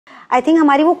I think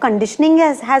हमारी वो conditioning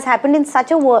has happened in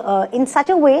such a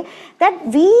way that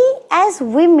we as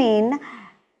women,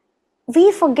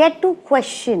 we forget to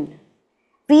question.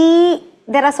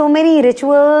 There are so many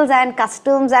rituals and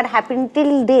customs that happen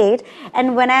till date,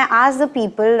 and when I ask the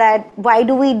people that why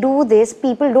do we do this,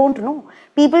 people don't know.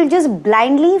 People just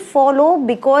blindly follow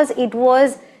because it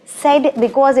was said,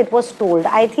 because it was told.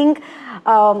 I think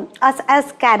us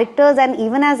as characters and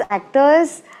even as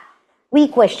actors, we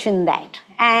question that,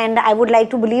 and I would like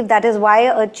to believe that is why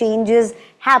a change is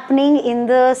happening in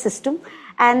the system.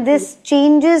 And this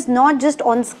change is not just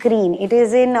on screen, it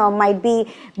is in might be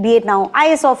it now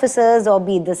IS officers or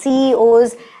be it the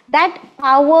CEOs. That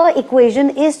power equation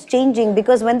is changing,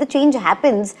 because when the change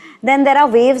happens, then there are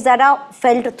waves that are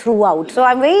felt throughout. So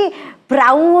I'm very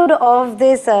proud of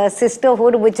this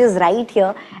sisterhood which is right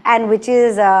here, and which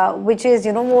is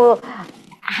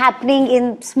happening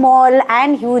in small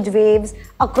and huge waves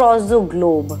across the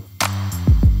globe.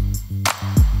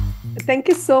 Thank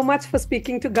you so much for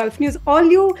speaking to Gulf News. All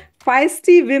you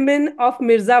feisty women of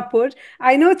Mirzapur.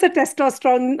 I know it's a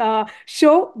testosterone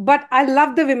show, but I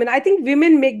love the women. I think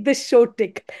women make this show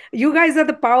tick. You guys are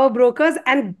the power brokers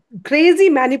and crazy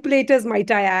manipulators,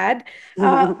 might I add.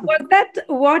 Was that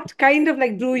what kind of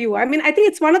like drew you? I mean, I think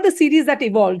it's one of the series that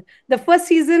evolved. The first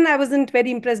season, I wasn't very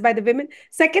impressed by the women.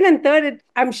 Second and third,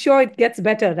 I'm sure it gets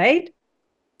better, right?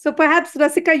 So perhaps,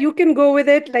 Rasika, you can go with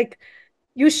it. Like,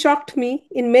 you shocked me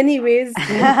in many ways.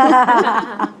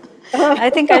 I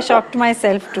think I shocked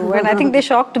myself too, and I think they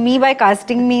shocked me by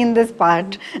casting me in this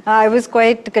part. I was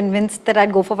quite convinced that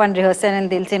I'd go for one rehearsal and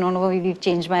they'll say, no, we've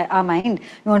changed our mind.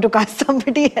 We want to cast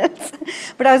somebody else.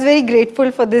 But I was very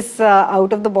grateful for this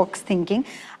out-of-the-box thinking.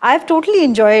 I've totally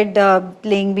enjoyed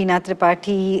playing Beena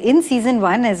Tripathi in season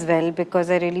 1 as well, because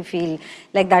I really feel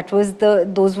like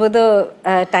those were the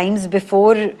times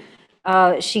before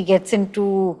she gets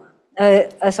into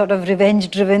a sort of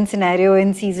revenge-driven scenario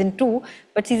in season 2,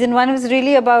 but season 1 was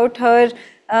really about her,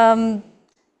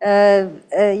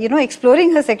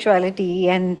 exploring her sexuality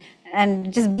and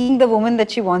just being the woman that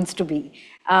she wants to be,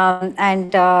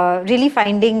 and really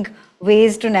finding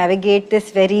ways to navigate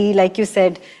this very, like you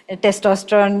said,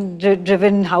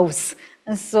 testosterone-driven house.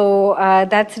 So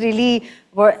that's really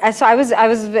what. So I was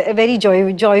very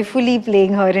joyfully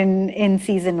playing her in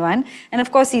season 1, and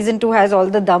of course season 2 has all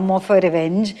the dum of her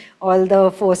revenge, all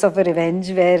the force of her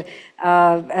revenge, where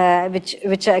which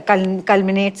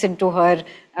culminates into her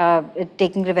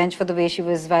taking revenge for the way she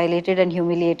was violated and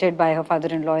humiliated by her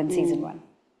father-in-law in season 1.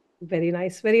 Very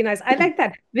nice, very nice. I like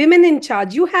that. Women in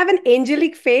charge. You have an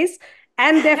angelic face,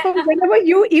 and therefore, whenever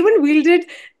you even wielded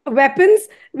weapons,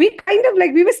 we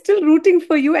were still rooting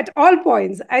for you at all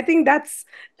points. I think that's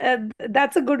a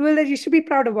goodwill that you should be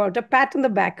proud about. A pat on the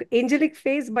back. Angelic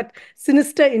face, but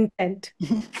sinister intent.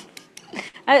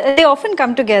 They often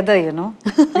come together, you know.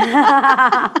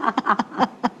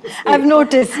 I've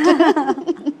noticed.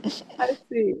 I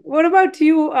see. What about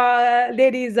you,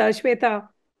 ladies? Shweta,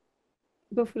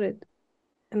 go for it.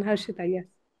 And Harshita, yes.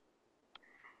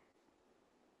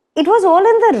 It was all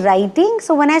in the writing.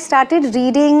 So when I started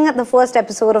reading the first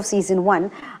episode of season 1,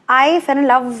 I fell in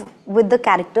love with the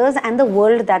characters and the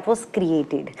world that was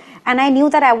created. And I knew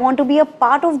that I want to be a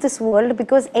part of this world,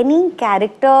 because any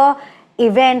character,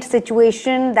 event,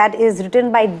 situation that is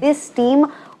written by this team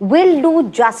will do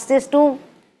justice to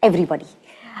everybody.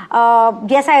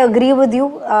 Yes, I agree with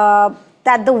you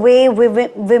that the way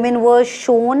women were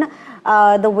shown,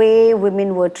 the way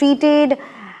women were treated,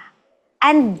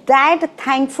 and that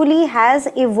thankfully has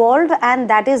evolved, and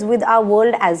that is with our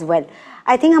world as well.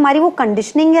 I think हमारी वो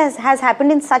conditioning has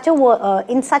happened in such a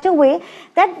way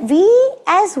that we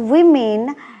as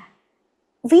women,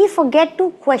 we forget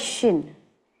to question.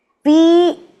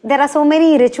 There are so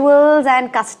many rituals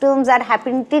and customs that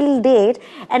happen till date,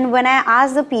 and when I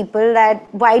ask the people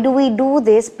that why do we do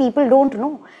this, people don't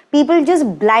know. People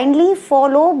just blindly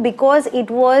follow because it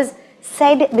was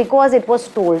said, because it was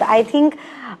told. I think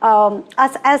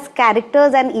us as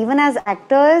characters and even as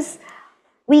actors,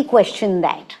 we question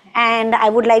that, and I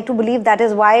would like to believe that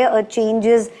is why a change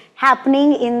is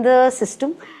happening in the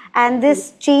system. And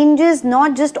this change is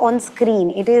not just on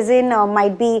screen, it is in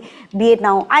might be it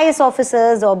now IS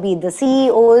officers or be it the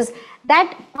CEOs.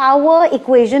 That power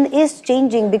equation is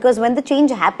changing, because when the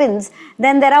change happens,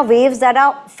 then there are waves that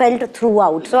are felt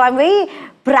throughout. So I'm very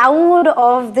proud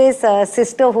of this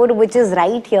sisterhood which is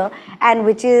right here, and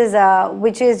which is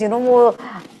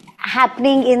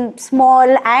happening in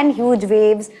small and huge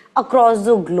waves across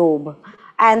the globe.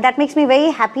 And that makes me very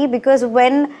happy, because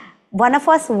when one of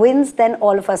us wins, then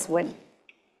all of us win.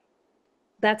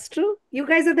 That's true. You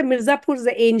guys are the Mirzapur's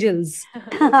the angels.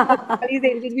 These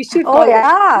angels. We should Oh call it.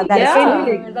 yeah, that's Yes, true. Yeah.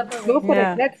 really. Go for it.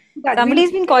 Yeah. Let's do that. We'll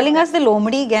Somebody's been call it calling that. us the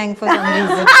Lomdi gang for some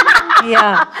reason.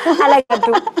 Yeah. I like that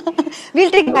too.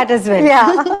 We'll take that as well.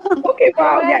 Yeah. Okay, No,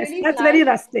 wow, we're yes, really that's very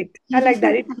glad. rustic. I like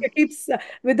that. It keeps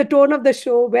with the tone of the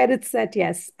show where it's set.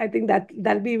 Yes, I think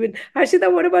that'll be even.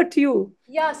 Harshita, what about you?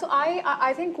 Yeah, so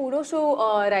I think kudos to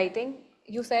writing.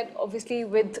 You said obviously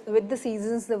with the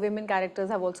seasons, the women characters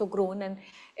have also grown and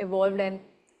evolved, and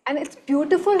it's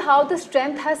beautiful how the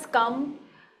strength has come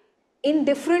in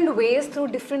different ways through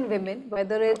different women,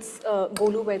 whether it's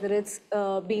Golu, whether it's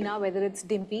Beena, whether it's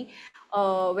Dimpy,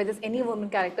 whether it's any woman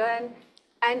character,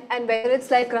 and whether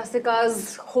it's like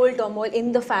Rasika's whole turmoil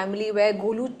in the family, where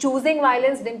Golu choosing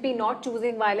violence, Dimpy not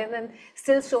choosing violence, and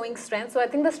still showing strength. So I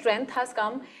think the strength has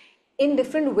come in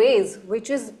different ways, which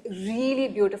is really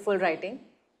beautiful writing,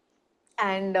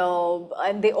 and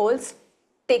they all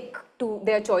stick to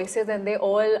their choices, and they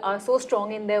all are so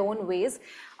strong in their own ways.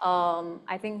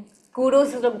 I think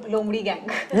kudos to the Lomdi gang.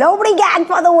 Nobody gang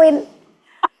for the win.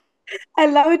 I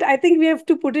love it. I think we have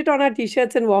to put it on our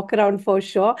t-shirts and walk around for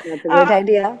sure. That's a great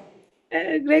idea.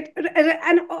 Great.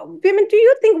 And women, do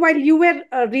you think while you were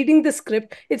reading the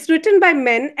script, it's written by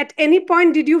men, at any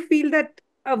point did you feel that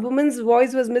a woman's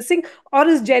voice was missing, or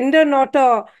is gender not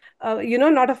a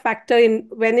not a factor in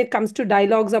when it comes to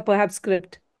dialogues or perhaps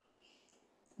script?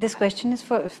 This question is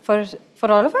for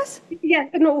all of us? Yeah,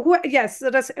 no, yes,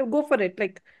 go for it.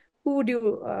 Like, who would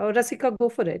you, Rasika, go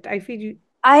for it? I feel you.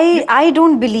 I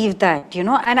don't believe that,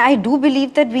 and I do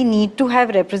believe that we need to have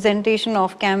representation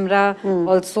off camera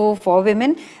also for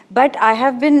women. But I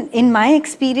have been, in my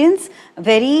experience,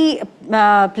 very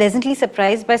pleasantly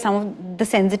surprised by some of the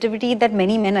sensitivity that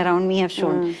many men around me have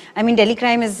shown. I mean, Delhi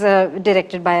Crime is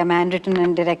directed by a man, written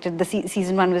and directed. The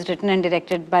season 1 was written and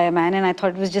directed by a man, and I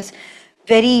thought it was just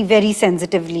very, very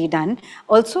sensitively done.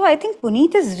 Also, I think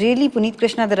Puneet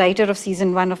Krishna, the writer of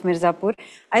season 1 of Mirzapur,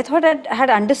 I thought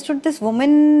had understood this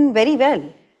woman very well.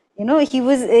 He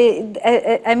was,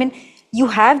 I mean, you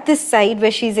have this side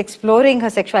where she's exploring her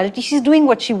sexuality. She's doing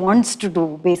what she wants to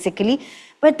do, basically.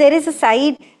 But there is a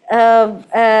side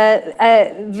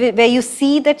where you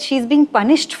see that she's being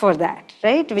punished for that,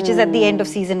 right? Which is at the end of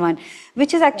season 1,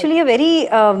 which is actually a very,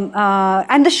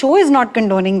 and the show is not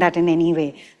condoning that in any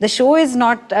way. The show is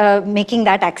not making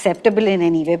that acceptable in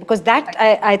any way, because that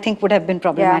I think would have been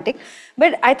problematic. Yeah.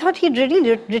 But I thought he'd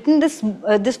really written this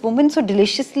woman so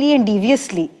deliciously and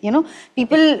deviously.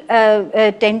 People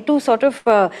tend to sort of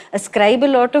ascribe a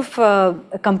lot of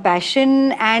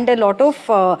compassion and a lot of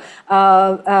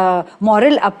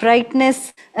moral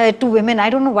uprightness to women. I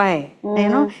don't know why.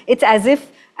 It's as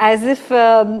if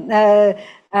the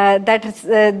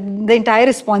entire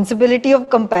responsibility of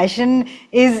compassion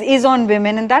is on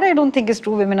women, and that I don't think is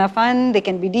true. Women are fun, they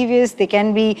can be devious, they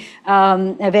can be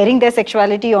wearing their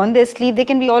sexuality on their sleeve, they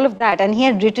can be all of that, and he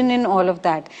had written in all of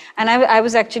that. And I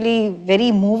was actually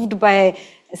very moved by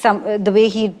the way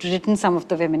he'd written some of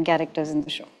the women characters in the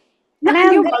show. And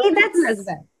I agree that's...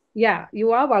 Yeah,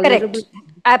 you are vulnerable. Correct.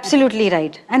 Absolutely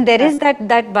right. And there is that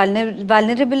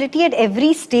vulnerability at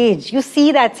every stage. You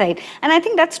see that side. And I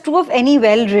think that's true of any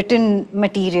well-written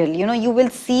material. You will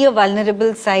see a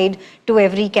vulnerable side to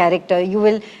every character. You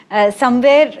will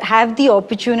somewhere have the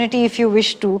opportunity, if you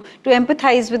wish to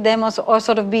empathize with them or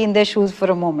sort of be in their shoes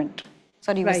for a moment.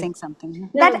 Sorry, you were saying something.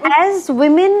 That as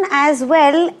women as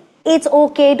well, it's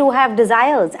okay to have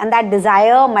desires, and that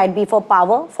desire might be for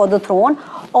power, for the throne,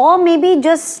 or maybe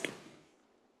just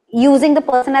using the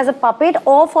person as a puppet,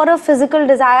 or for a physical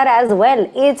desire as well.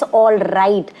 It's all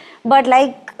right. But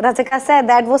like Rasika said,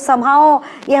 that was somehow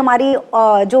ये हमारी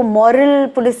जो moral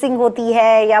policing होती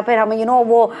है, या फिर हमें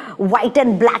वो white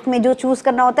and black में जो choose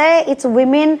करना होता है, it's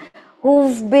women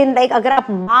who've been like, अगर आप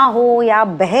माँ हो या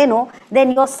बहन हो,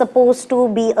 then you're supposed to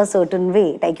be a certain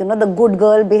way, like the good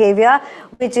girl behavior,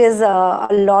 which is a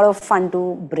lot of fun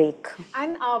to break.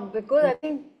 And because I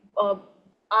think our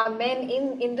men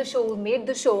in the show, who made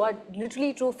the show, are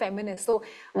literally true feminists. So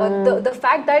the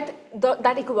fact that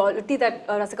that equality that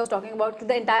Rasika was talking about,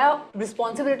 the entire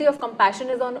responsibility of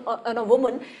compassion is on a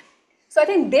woman. So I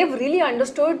think they've really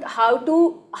understood how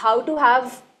to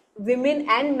have women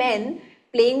and men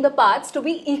playing the parts to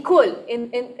be equal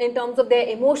in terms of their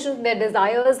emotions, their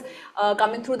desires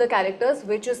coming through the characters,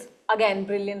 which is again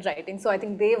brilliant writing. So I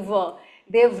think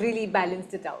they've really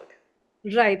balanced it out.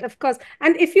 Right, of course.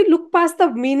 And if you look past the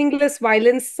meaningless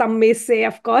violence, some may say,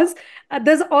 of course,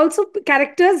 there's also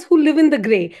characters who live in the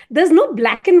gray. There's no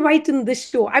black and white in this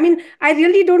show. I mean, I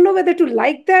really don't know whether to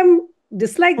like them,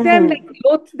 dislike them, like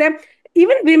loathe them.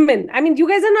 Even women. I mean, you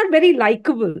guys are not very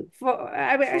likable. Is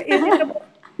it about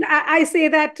I say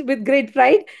that with great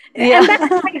pride. Yeah. And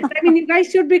that's nice. I mean, you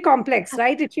guys should be complex,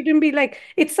 right? It shouldn't be like,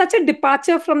 it's such a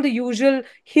departure from the usual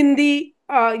Hindi,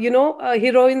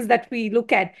 heroines that we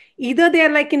look at. Either they are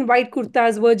like in white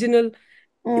kurtas, virginal.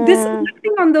 This is Mm.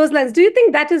 nothing on those lines. Do you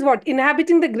think that is what,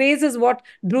 inhabiting the grays is what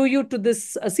drew you to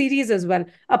this series as well?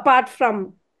 Apart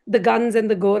from the guns and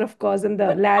the gore, of course, and the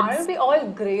But aren't lads. we all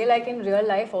grey like in real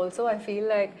life also? I feel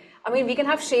like, I mean, we can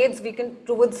have shades, we can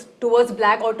towards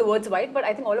black or towards white, but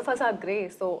I think all of us are grey.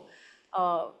 So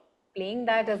playing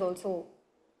that is also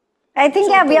I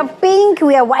think, yeah, we are pink,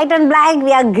 we are white and black,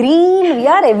 we are green, we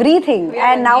are everything. We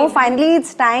are And now indeed. finally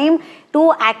it's time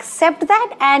to accept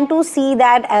that and to see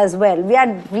that as well. We are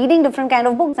reading different kind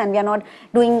of books and we are not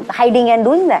hiding and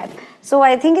doing that. So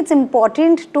I think it's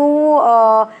important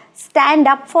to stand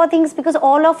up for things because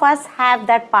all of us have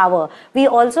that power. We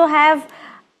all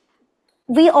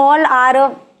are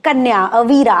a Kanya, a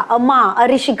Veera, a Ma, a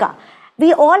Rishika.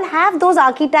 We all have those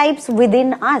archetypes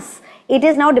within us. It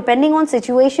is now depending on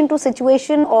situation to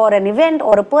situation or an event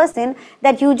or a person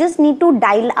that you just need to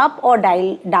dial up or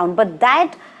dial down. But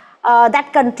that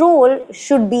control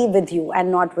should be with you and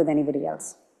not with anybody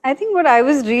else. I think what I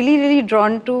was really, really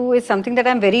drawn to is something that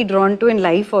I'm very drawn to in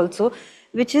life also,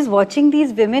 which is watching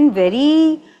these women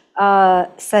very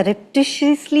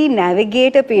surreptitiously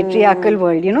navigate a patriarchal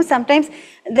world. You know, sometimes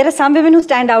there are some women who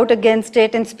stand out against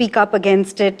it and speak up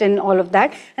against it and all of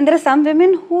that. And there are some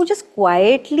women who just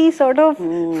quietly sort of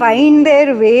find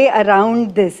their way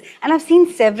around this. And I've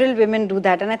seen several women do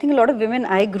that. And I think a lot of women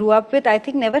I grew up with, I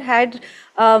think never had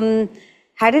an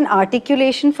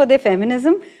articulation for their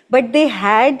feminism, but they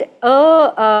had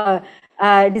a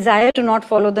desire to not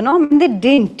follow the norm, and they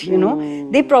didn't. You know,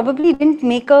 they probably didn't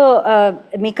make a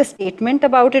statement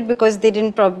about it because they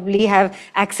didn't probably have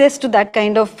access to that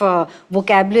kind of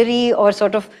vocabulary or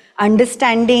sort of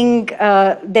understanding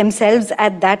themselves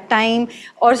at that time,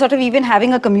 or sort of even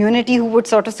having a community who would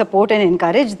sort of support and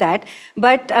encourage that.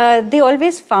 But they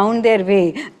always found their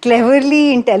way.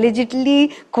 Cleverly,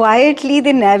 intelligently, quietly,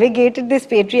 they navigated this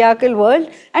patriarchal world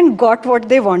and got what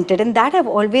they wanted. And that I've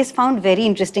always found very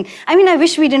interesting. I mean, I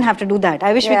wish we didn't have to do that.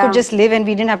 I wish we could just live and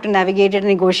we didn't have to navigate it and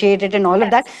negotiate it and all of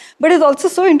that. But it's also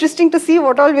so interesting to see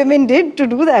what all women did to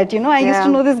do that. You know, I used to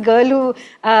know this girl who,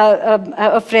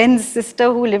 a friend's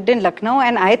sister who lived in Lucknow,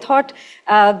 and I thought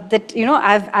that, you know,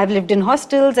 I've lived in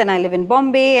hostels and I live in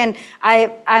Bombay and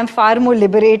I'm far more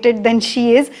liberated than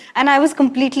she is, and I was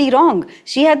completely wrong.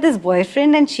 She had this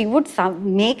boyfriend and she would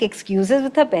make excuses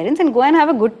with her parents and go and have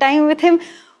a good time with him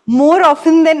more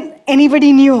often than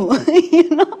anybody knew. You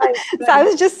know, so I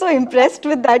was just so impressed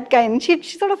with that kind. She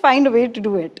sort of find a way to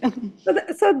do it.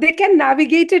 So they can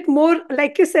navigate it more,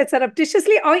 like you said,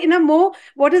 surreptitiously or in a more,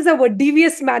 what is the word,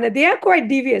 devious manner. They are quite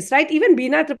devious, right? Even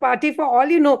Beena Tripathi, for all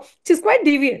you know, she's quite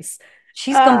devious.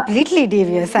 She's completely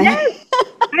devious. Yes.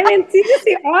 I mean,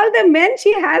 seriously, all the men,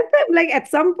 she has them, like at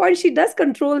some point, she does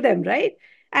control them, right?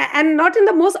 And not in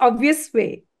the most obvious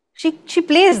way. She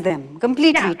plays them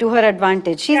completely to her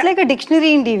advantage. She's like a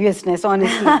dictionary in deviousness,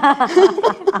 honestly. We should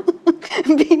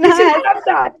have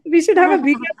that. We should have a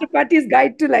Beena Tripathi's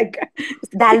guide to like.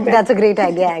 That's a great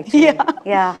idea, actually.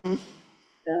 Yeah.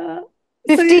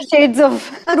 50 Shades of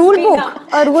A rule book.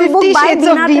 A rule 50 book by Shades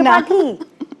of Beena Beena. Tripathi.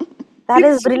 That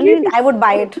is brilliant. I would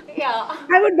buy it. yeah.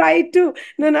 I would buy it too.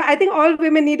 No, I think all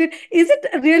women need it. Is it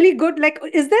really good? Like,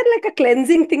 is there like a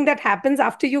cleansing thing that happens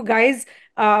after you guys,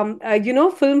 film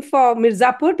for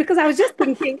Mirzapur? Because I was just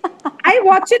thinking, I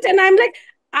watch it and I'm like,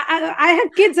 I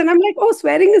have kids and I'm like, oh,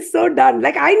 swearing is so done.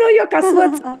 Like, I know your cuss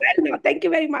words so well now. Thank you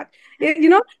very much.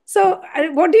 So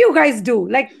what do you guys do?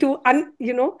 Like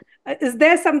is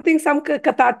there some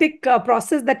cathartic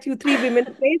process that you three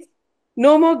women face?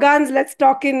 No more guns. Let's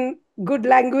talk in good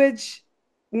language.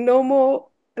 No more,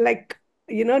 like,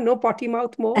 no potty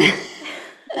mouth more.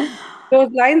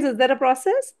 Those lines, is there a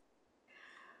process?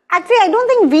 Actually, I don't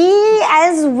think we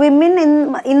as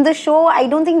women in the show, I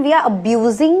don't think we are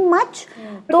abusing much.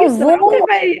 But you're surrounded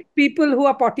by people who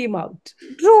are potty mouthed.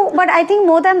 True, but I think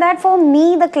more than that, for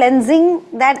me, the cleansing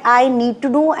that I need to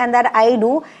do and that I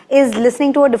do is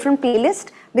listening to a different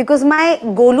playlist, because my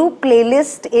Golu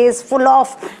playlist is full of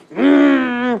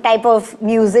type of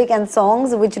music and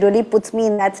songs, which really puts me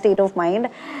in that state of mind.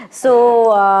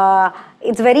 So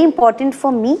it's very important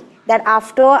for me that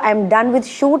after I'm done with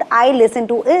shoot, I listen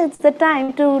to It's the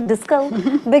Time to Disco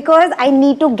because I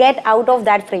need to get out of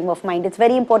that frame of mind. It's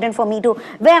very important for me to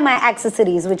wear my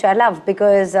accessories, which I love,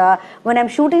 because when I'm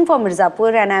shooting for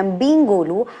Mirzapur and I'm being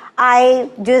Golu, I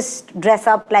just dress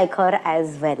up like her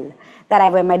as well. That I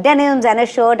wear my denims and a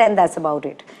shirt, and that's about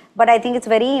it. But I think it's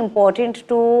very important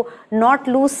to not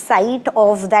lose sight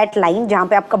of that line जहाँ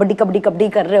पे आप कबड्डी कबड्डी कबड्डी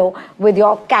कर रहे हो with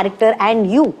your character and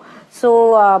you. So,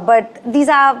 but these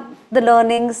are the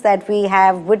learnings that we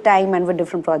have with time and with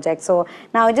different projects. So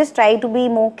now I just try to be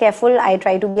more careful. I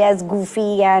try to be as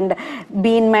goofy and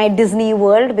be in my Disney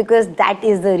world because that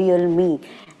is the real me.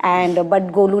 And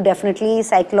but Golu definitely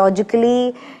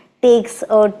psychologically takes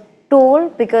a toll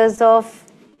because of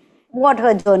what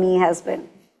her journey has been.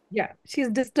 Yeah, she's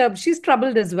disturbed. She's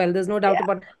troubled as well. There's no doubt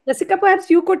about it. Jessica, perhaps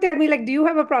you could tell me, like, do you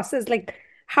have a process? Like,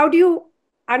 how do you,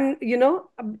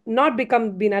 not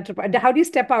become Beena Tripathi? How do you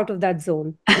step out of that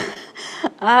zone?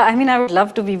 I mean, I would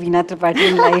love to be Veena Tripathi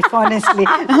in life, honestly.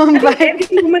 But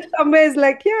every woman somewhere is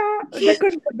like, yeah, there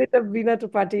could be a bit of Beena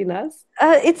Tripathi in us.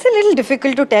 It's a little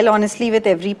difficult to tell, honestly, with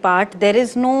every part. There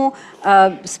is no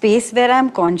space where I'm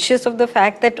conscious of the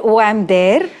fact that, oh, I'm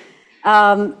there.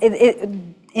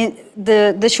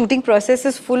 The shooting process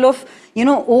is full of,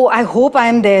 oh, I hope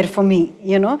I'm there for me,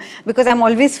 because I'm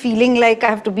always feeling like I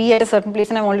have to be at a certain place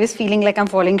and I'm always feeling like I'm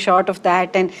falling short of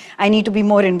that and I need to be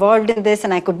more involved in this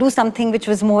and I could do something which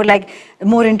was more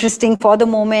interesting for the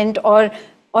moment or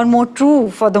more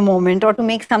true for the moment or to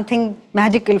make something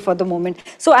magical for the moment.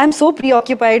 So I'm so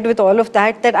preoccupied with all of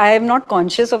that that I am not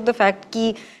conscious of the fact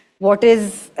that what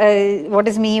is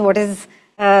me, what is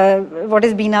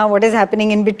Beena, what is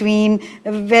happening in between,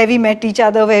 where we met each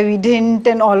other, where we didn't,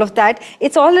 and all of that.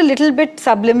 It's all a little bit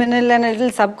subliminal and a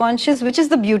little subconscious, which is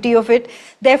the beauty of it.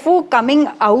 Therefore, coming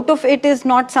out of it is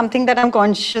not something that I'm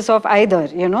conscious of either,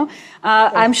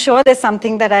 I'm sure there's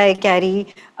something that I carry.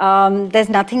 There's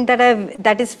nothing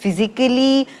that is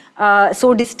physically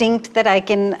so distinct that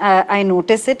I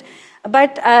notice it.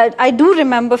 But I do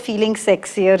remember feeling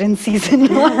sexier in season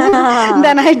 1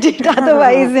 than I did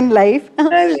otherwise in life.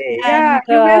 Really? Yeah,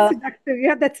 you were seductive. You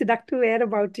have that seductive air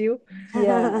about you.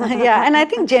 Yeah. And I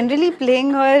think generally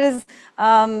playing her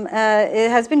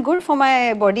it has been good for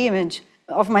my body image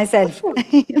of myself. No,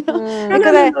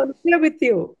 we're with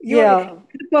you. You're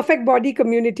the perfect body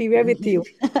community. We're with you.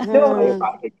 Don't worry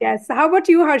about it. Yes. How about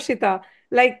you, Harshita?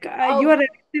 Like, you are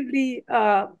relatively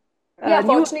yeah, new.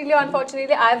 fortunately or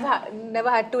unfortunately, I've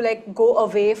never had to like go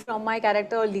away from my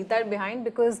character or leave that behind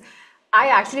because I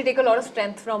actually take a lot of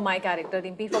strength from my character,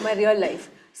 Rimpi, for my real life.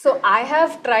 So I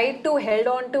have tried to hold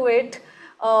on to it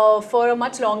for a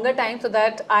much longer time so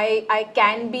that I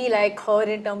can be like her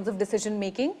in terms of decision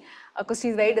making because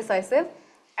she's very decisive.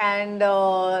 And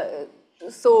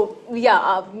so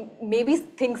yeah, maybe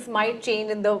things might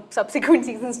change in the subsequent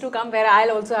seasons to come where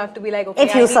I'll also have to be like, okay,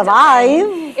 if you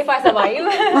survive. If I survive,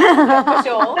 for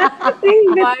sure. That's the thing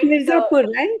with Mirzapur,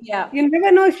 right? Yeah. You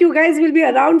never know if you guys will be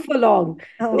around for long.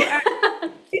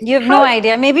 You have no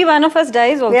idea. Maybe one of us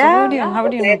dies also. Yeah. How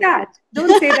do you know?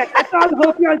 Don't say that. Let's all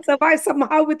hope you all survive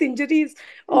somehow with injuries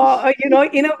or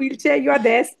in a wheelchair, you are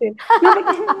there still.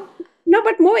 No,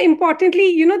 but more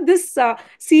importantly, this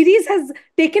series has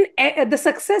taken, the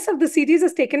success of the series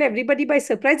has taken everybody by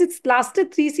surprise. It's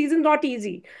lasted 3 seasons, not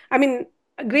easy. I mean,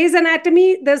 Grey's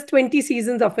Anatomy, there's 20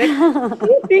 seasons of it. Do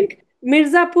you think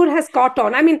Mirzapur has caught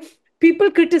on? I mean,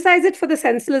 people criticize it for the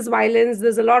senseless violence.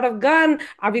 There's a lot of gun.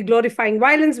 Are we glorifying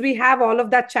violence? We have all of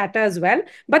that chatter as well.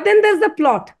 But then there's the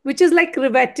plot, which is like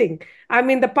riveting. I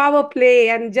mean, the power play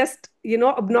and just,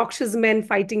 obnoxious men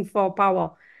fighting for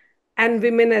power and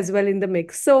women as well in the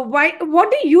mix. So what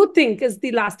do you think is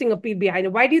the lasting appeal behind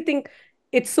it? Why do you think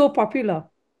it's so popular?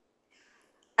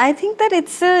 I think that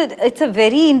it's a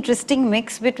very interesting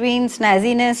mix between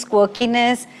snazziness,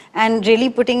 quirkiness, and really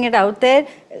putting it out there.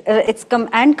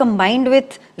 And combined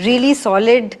with really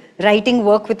solid writing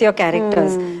work with your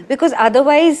characters, because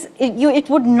otherwise it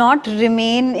would not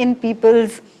remain in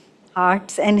people's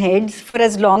hearts and heads for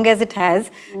as long as it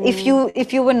has if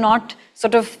you were not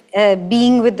sort of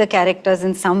being with the characters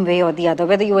in some way or the other,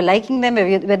 whether you were liking them,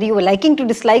 whether you were liking to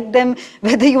dislike them,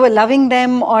 whether you were loving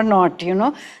them or not,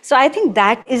 So I think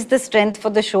that is the strength for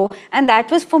the show. And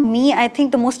that was for me, I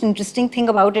think, the most interesting thing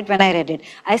about it when I read it.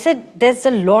 I said, there's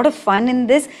a lot of fun in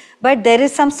this, but there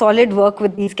is some solid work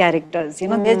with these characters.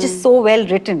 They're just so well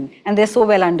written and they're so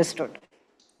well understood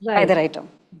by the writer. Of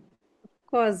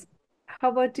course. How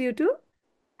about you too?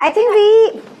 I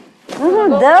think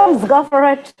go for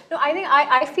it. No, I think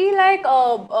I feel like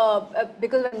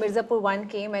because when Mirzapur 1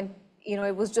 came and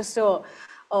it was just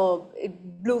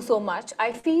it blew so much.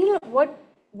 I feel what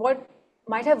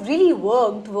might have really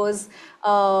worked was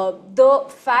the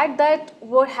fact that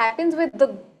what happens with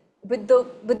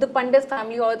the Pandit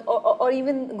family, or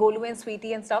even Golu and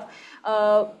Sweetie and stuff,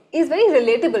 is very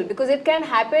relatable, because it can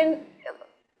happen,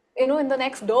 in the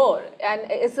next door, and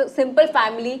it's a simple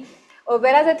family.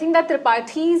 Whereas I think that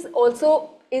Tripathi also,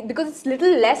 because it's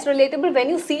little less relatable when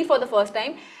you see it for the first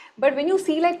time, but when you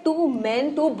see like two men,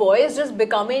 two boys just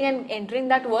becoming and entering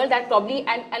that world, that probably,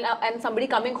 and somebody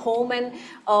coming home,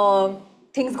 and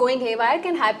things going haywire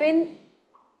can happen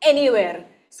anywhere.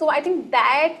 So I think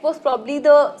that was probably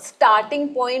the starting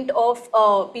point of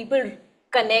people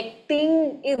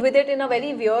connecting with it in a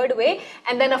very weird way.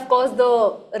 And then, of course, the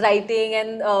writing,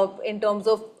 and in terms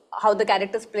of how the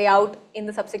characters play out in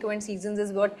the subsequent seasons,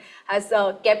 is what has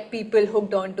kept people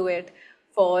hooked onto it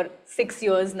for 6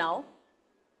 years now.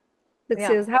 6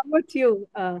 years. How about you,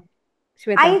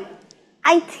 Shweta? I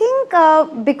I think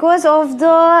because of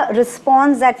the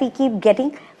response that we keep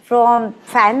getting from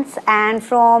fans and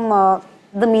from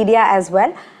the media as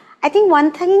well, I think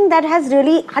one thing that has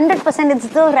really 100% it's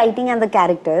the writing and the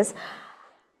characters.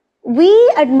 We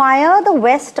admire the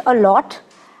West a lot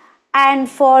and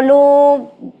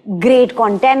follow great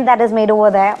content that is made over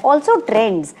there. Also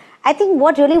trends. I think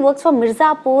what really works for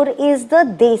Mirzapur is the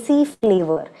desi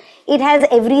flavor. It has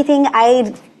everything.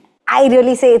 I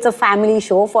really say it's a family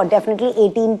show for definitely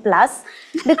 18 plus,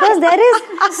 because there is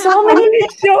so many Family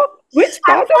show? Which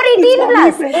part for of it is 18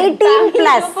 plus, family? 18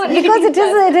 plus, for because 18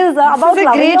 it is about a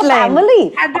loving great your line.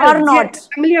 family or Adults, not. yes,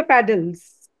 family of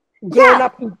adults, grown Yeah,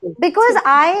 up people. because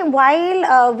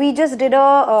while we just did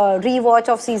a rewatch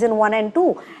of season 1 and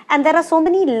 2, and there are so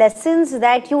many lessons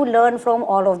that you learn from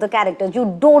all of the characters.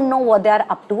 You don't know what they are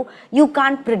up to. You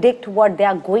can't predict what they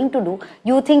are going to do.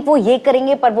 You think वो ये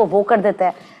करेंगे पर वो कर देते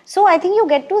हैं. So I think you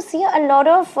get to see a lot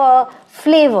of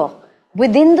flavor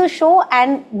within the show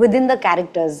and within the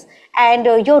characters, and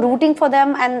you're rooting for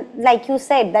them, and like you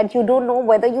said that you don't know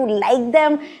whether you like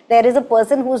them. There is a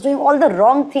person who's doing all the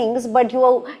wrong things, but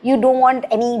you don't want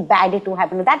any bad to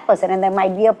happen to that person, and there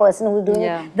might be a person who's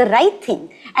doing the right thing,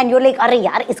 and you're like अरे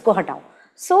यार इसको हटाओ.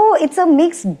 So it's a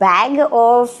mixed bag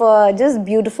of just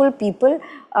beautiful people,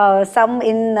 some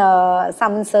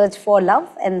in search for love,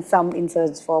 and some in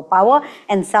search for power,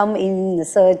 and some in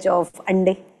search of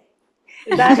ande.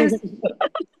 That is.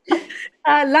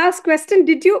 Last question.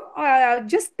 Did you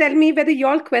just tell me whether you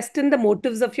all questioned the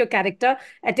motives of your character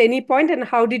at any point, and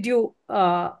how did you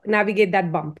navigate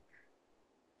that bump?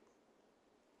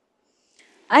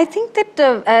 I think that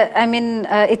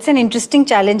it's an interesting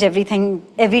challenge. Every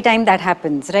time that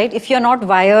happens, right? If you're not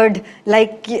wired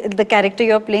like the character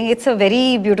you're playing, it's a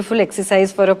very beautiful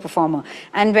exercise for a performer.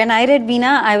 And when I read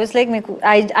Veena, I was like,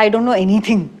 I don't know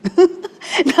anything.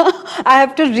 Now I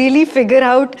have to really figure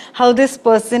out how this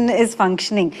person is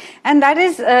functioning, and that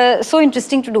is so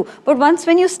interesting to do. But once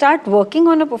when you start working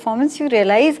on a performance, you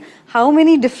realize how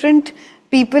many different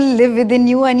people live within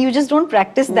you, and you just don't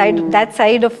practice that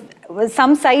side of.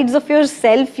 Some sides of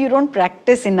yourself you don't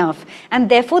practice enough, and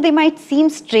therefore they might seem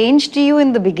strange to you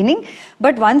in the beginning,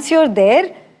 but once you're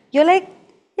there, you're like,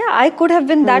 yeah, I could have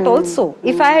been that also.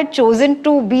 If I had chosen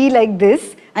to be like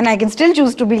this, and I can still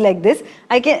choose to be like this,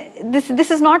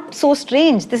 this is not so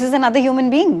strange. This is another human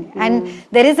being, and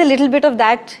there is a little bit of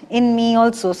that in me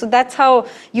also. So that's how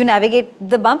you navigate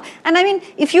the bump. And I mean,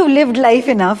 if you've lived life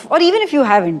enough, or even if you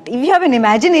haven't, if you have an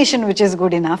imagination which is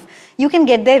good enough, you can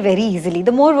get there very easily.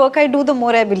 The more work I do, the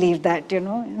more I believe that,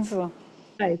 So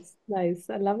Nice, nice.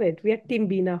 I love it. We are Team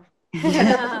Beena.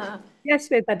 Yes,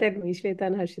 Shweta, tell me. Shweta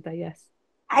and Harshita, yes.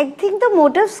 I think the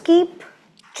motives keep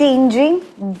changing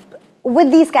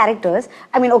with these characters.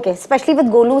 I mean, okay, especially with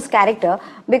Golu's character,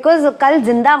 because कल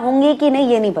जिंदा होंगे कि नहीं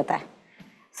ये नहीं पता है.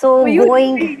 So For you,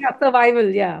 going, it's survival,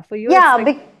 yeah. For you, yeah, it's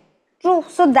like, true.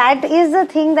 So that is the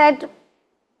thing, that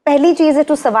पहली चीज is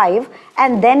to survive,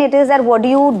 and then it is that what do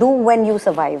you do when you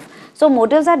survive. So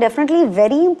motives are definitely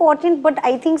very important, but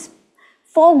I think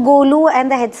for Golu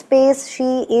and the headspace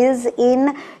she is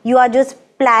in, you are just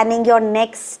planning your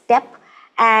next step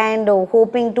and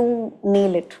hoping to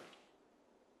nail it.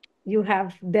 you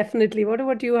have definitely. What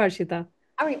about you, Harshita?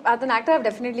 I mean, as an actor, I've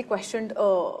definitely questioned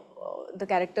the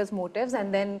character's motives,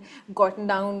 and then gotten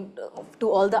down to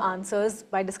all the answers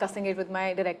by discussing it with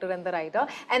my director and the writer,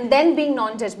 and then being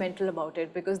non-judgmental about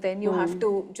it, because then you have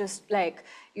to just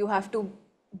you have to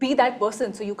be that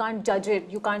person, so you can't judge it,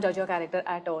 you can't judge your character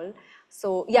at all.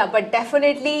 So yeah, but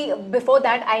definitely before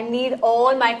that, I need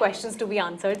all my questions to be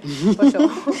answered for sure.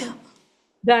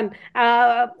 Done.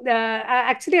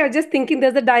 Actually, I was just thinking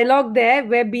there's a dialogue there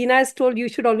where Beena is told you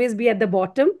should always be at the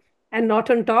bottom. and not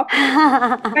on top. You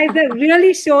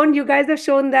guys have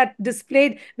shown that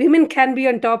displayed women can be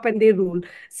on top and they rule.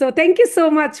 So thank you so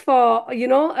much for,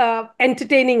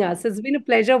 entertaining us. It's been a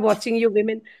pleasure watching you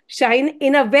women shine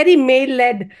in a very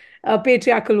male-led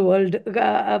patriarchal world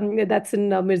that's in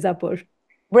Mirzapur.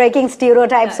 Breaking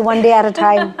stereotypes one day at a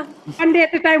time. One day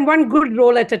at a time, one good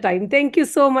role at a time. Thank you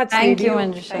so much, Thank ladies. you,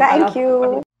 Manjusha. Thank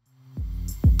you.